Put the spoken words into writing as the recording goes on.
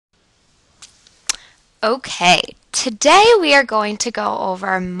Okay, today we are going to go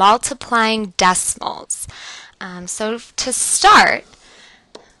over multiplying decimals. So to start,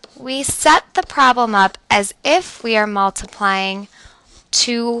 we set the problem up as if we are multiplying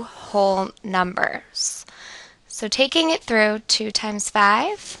two whole numbers. So taking it through 2 times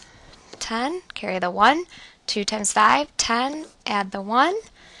 5, 10, carry the 1, 2 times 5, 10, add the 1,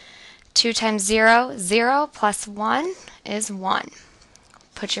 2 times 0, 0 plus 1 is 1.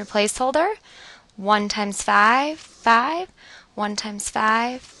 Put your placeholder. 1 times 5, 5. 1 times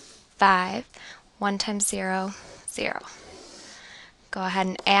 5, 5. 1 times 0, 0. Go ahead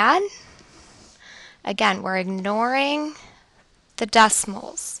and add. Again, we're ignoring the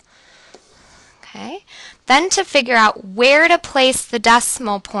decimals. Okay. Then to figure out where to place the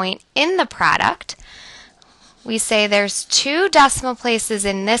decimal point in the product, we say there's 2 decimal places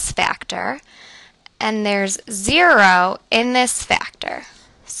in this factor, and there's 0 in this factor.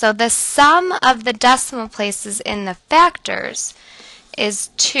 So the sum of the decimal places in the factors is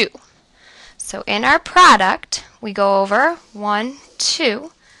 2. So in our product, we go over 1,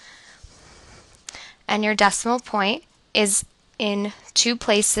 2, and your decimal point is in 2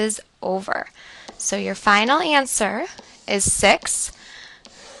 places over. So your final answer is 6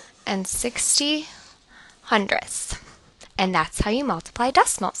 and 60 hundredths. And that's how you multiply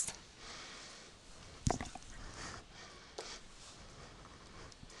decimals.